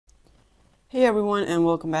Hey everyone, and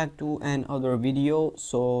welcome back to another video.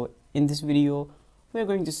 So in this video we're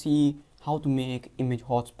going to see how to make image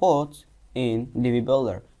hotspots in Divi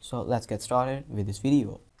Builder. So let's get started with this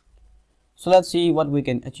video. So let's see what we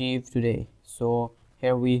can achieve today. So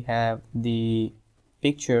here we have the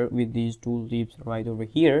picture with these tooltips right over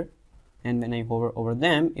here, and when I hover over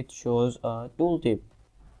them it shows a tooltip,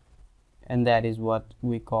 and that is what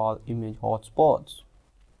we call image hotspots.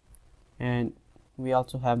 And we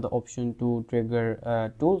also have the option to trigger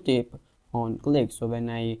a tooltip on click. So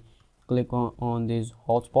when I click on this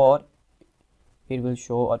hotspot, it will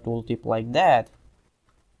show a tooltip like that.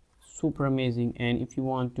 Super amazing. And if you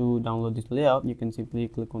want to download this layout, you can simply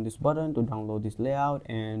click on this button to download this layout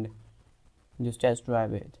and just test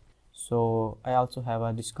drive it. So I also have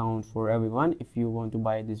a discount for everyone if you want to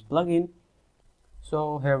buy this plugin.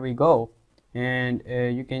 So here we go, and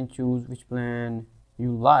you can choose which plan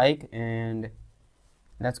you like, and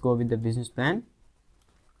let's go with the business plan.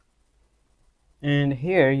 And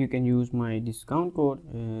here you can use my discount code.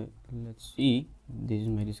 Let's see, this is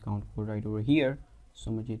my discount code right over here,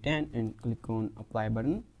 SummerJ10, and click on apply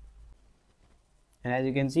button, and as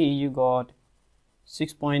you can see you got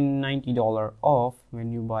 $6.90 off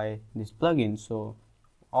when you buy this plugin. So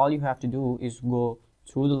all you have to do is go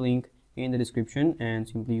through the link in the description and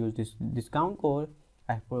simply use this discount code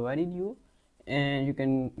I provided you, and you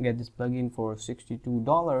can get this plugin for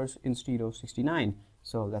 $62 instead of $69.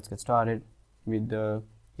 So let's get started with the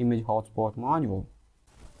Image Hotspot module.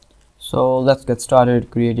 So let's get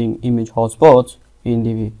started creating image hotspots in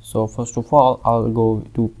Divi. So first of all, I'll go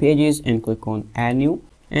to pages and click on add new.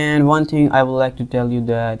 And one thing I would like to tell you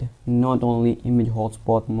that not only image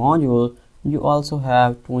hotspot module, you also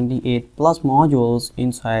have 28 plus modules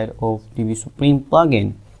inside of Divi Supreme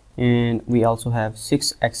Plugin, and we also have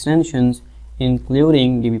 6 extensions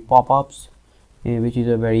including Divi Popups, which is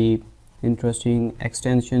a very interesting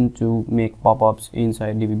extension to make pop-ups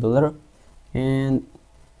inside Divi Builder. And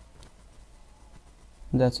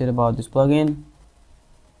that's it about this plugin.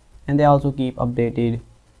 And they also keep updated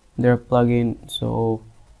their plugin, so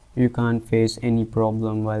you can't face any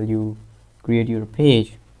problem while you create your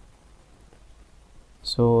page.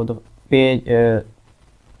 So the page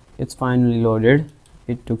it's finally loaded.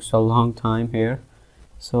 It took so long time here.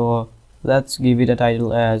 So let's give it a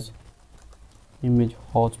title as Image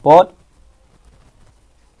Hotspot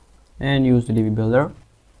and use the Divi Builder.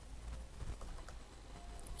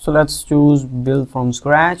 So let's choose build from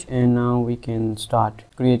scratch, and now we can start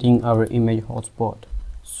creating our image hotspot.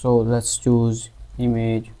 So let's choose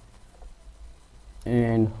image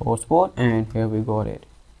and hotspot, and here we got it,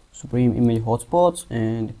 Supreme Image Hotspots,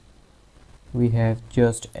 and we have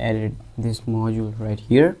just added this module right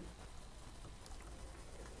here.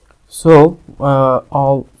 So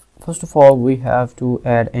first of all we have to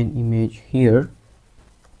add an image here.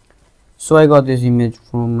 So I got this image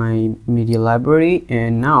from my media library,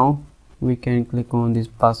 and now we can click on this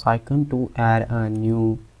plus icon to add a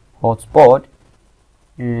new hotspot.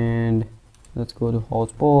 And let's go to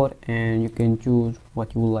hotspot, and you can choose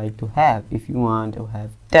what you would like to have. If you want to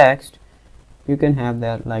have text, you can have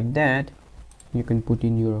that like that. You can put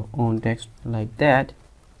in your own text like that,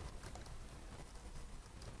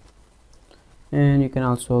 and you can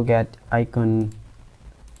also get icon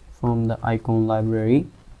from the icon library.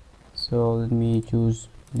 So let me choose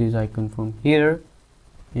this icon from here,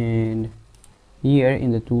 and here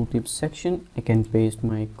in the tooltips section I can paste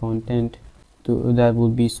my content. That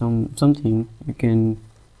would be something you can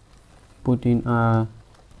put in a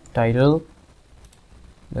title.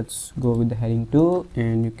 Let's go with the heading 2,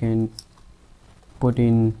 and you can put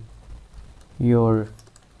in your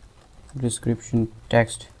description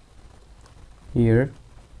text here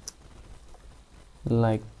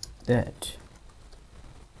like that,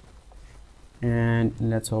 and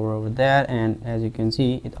let's hover over that, and as you can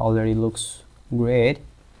see it already looks great.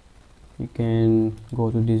 You can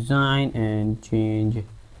go to design and change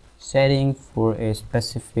setting for a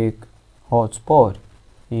specific hotspot.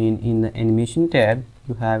 In the animation tab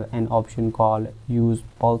you have an option called use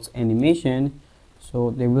pulse animation.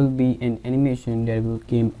 So there will be an animation that will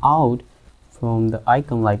come out from the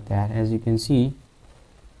icon like that. As you can see,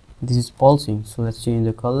 this is pulsing. So let's change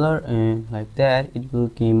the color, and like that it will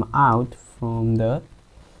come out from the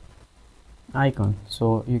icon.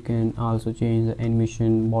 So you can also change the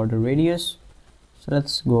animation border radius. So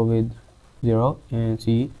let's go with 0, and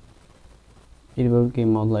see it will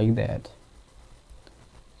come out like that.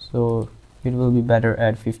 So it will be better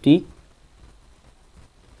at 50,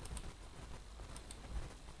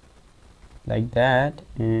 like that.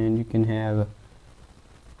 And you can have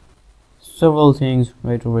several things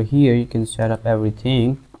right over here. You can set up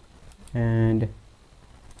everything. and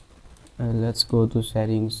let's go to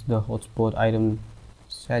settings, the hotspot item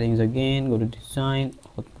settings again. Go to design,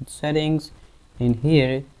 hotspot settings, and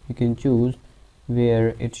here you can choose where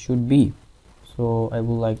it should be. So I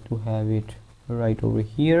would like to have it right over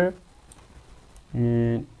here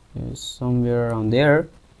and somewhere around there,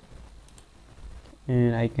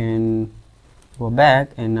 and I can go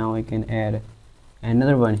back and now I can add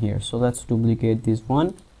another one here. So let's duplicate this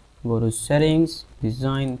one, go to settings,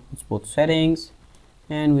 design, hotspot settings,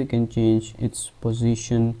 and we can change its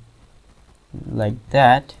position like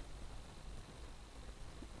that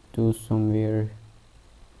to somewhere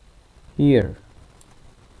here.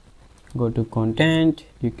 Go to content,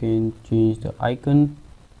 you can change the icon,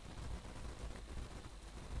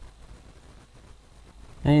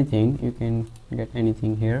 anything, you can get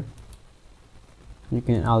anything here. You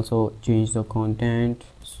can also change the content,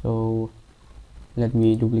 so let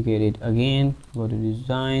me duplicate it again. Go to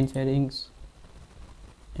design settings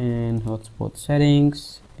and hotspot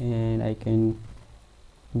settings, and I can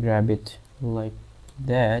grab it like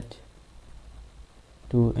that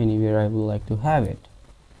to anywhere I would like to have it.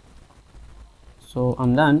 So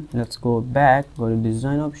I'm done. Let's go back, go to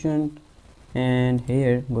design option, and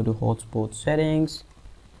here go to hotspot settings,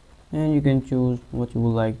 and you can choose what you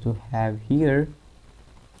would like to have here.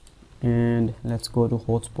 And let's go to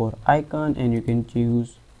hotspot icon, and you can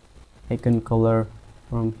choose icon color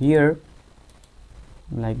from here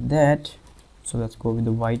like that. So let's go with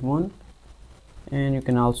the white one, and you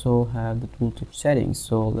can also have the tooltip settings.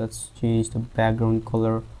 So let's change the background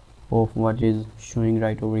color of what is showing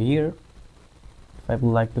right over here. If I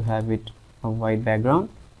would like to have it a white background,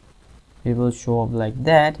 it will show up like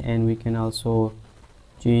that. And we can also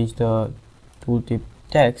change the tooltip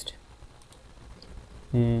text,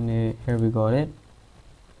 and here we got it.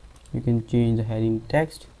 You can change the heading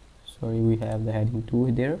text. Sorry, we have the heading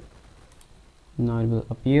 2 there. Now it will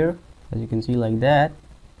appear, as you can see, like that.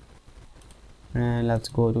 And let's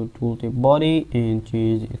go to tooltip body and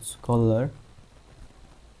change its color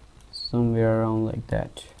somewhere around like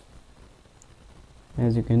that.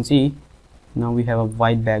 As you can see, now we have a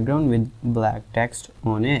white background with black text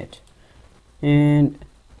on it, and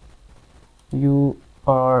you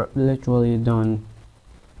are literally done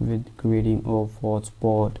with creating a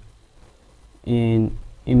hotspot in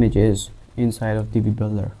images inside of Divi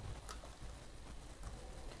Builder.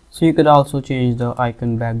 So you could also change the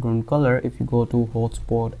icon background color. If you go to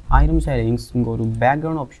hotspot item settings, go to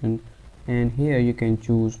background option, and here you can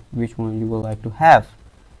choose which one you would like to have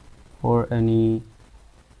for any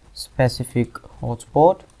specific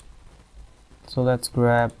hotspot. So let's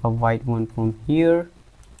grab a white one from here,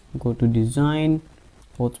 go to design,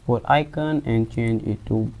 hotspot icon, and change it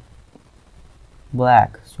to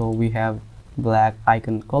black. So we have black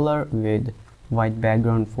icon color with white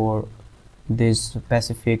background for this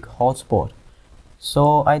specific hotspot.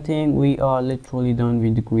 So I think we are literally done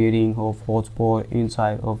with the creating of hotspot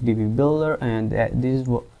inside of Divi Builder, and this is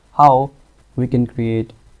how we can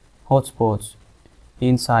create hotspots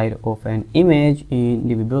inside of an image in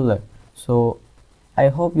Divi Builder. So I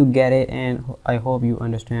hope you get it, and I hope you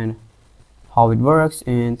understand how it works.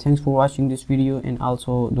 And thanks for watching this video, and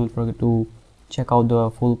also don't forget to check out the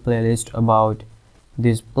full playlist about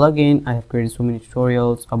this plugin. I have created so many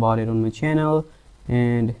tutorials about it on my channel,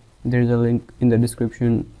 and there's a link in the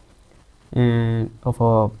description and of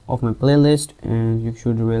my playlist, and you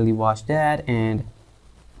should really watch that. And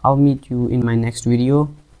I'll meet you in my next video.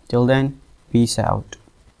 Till then, peace out.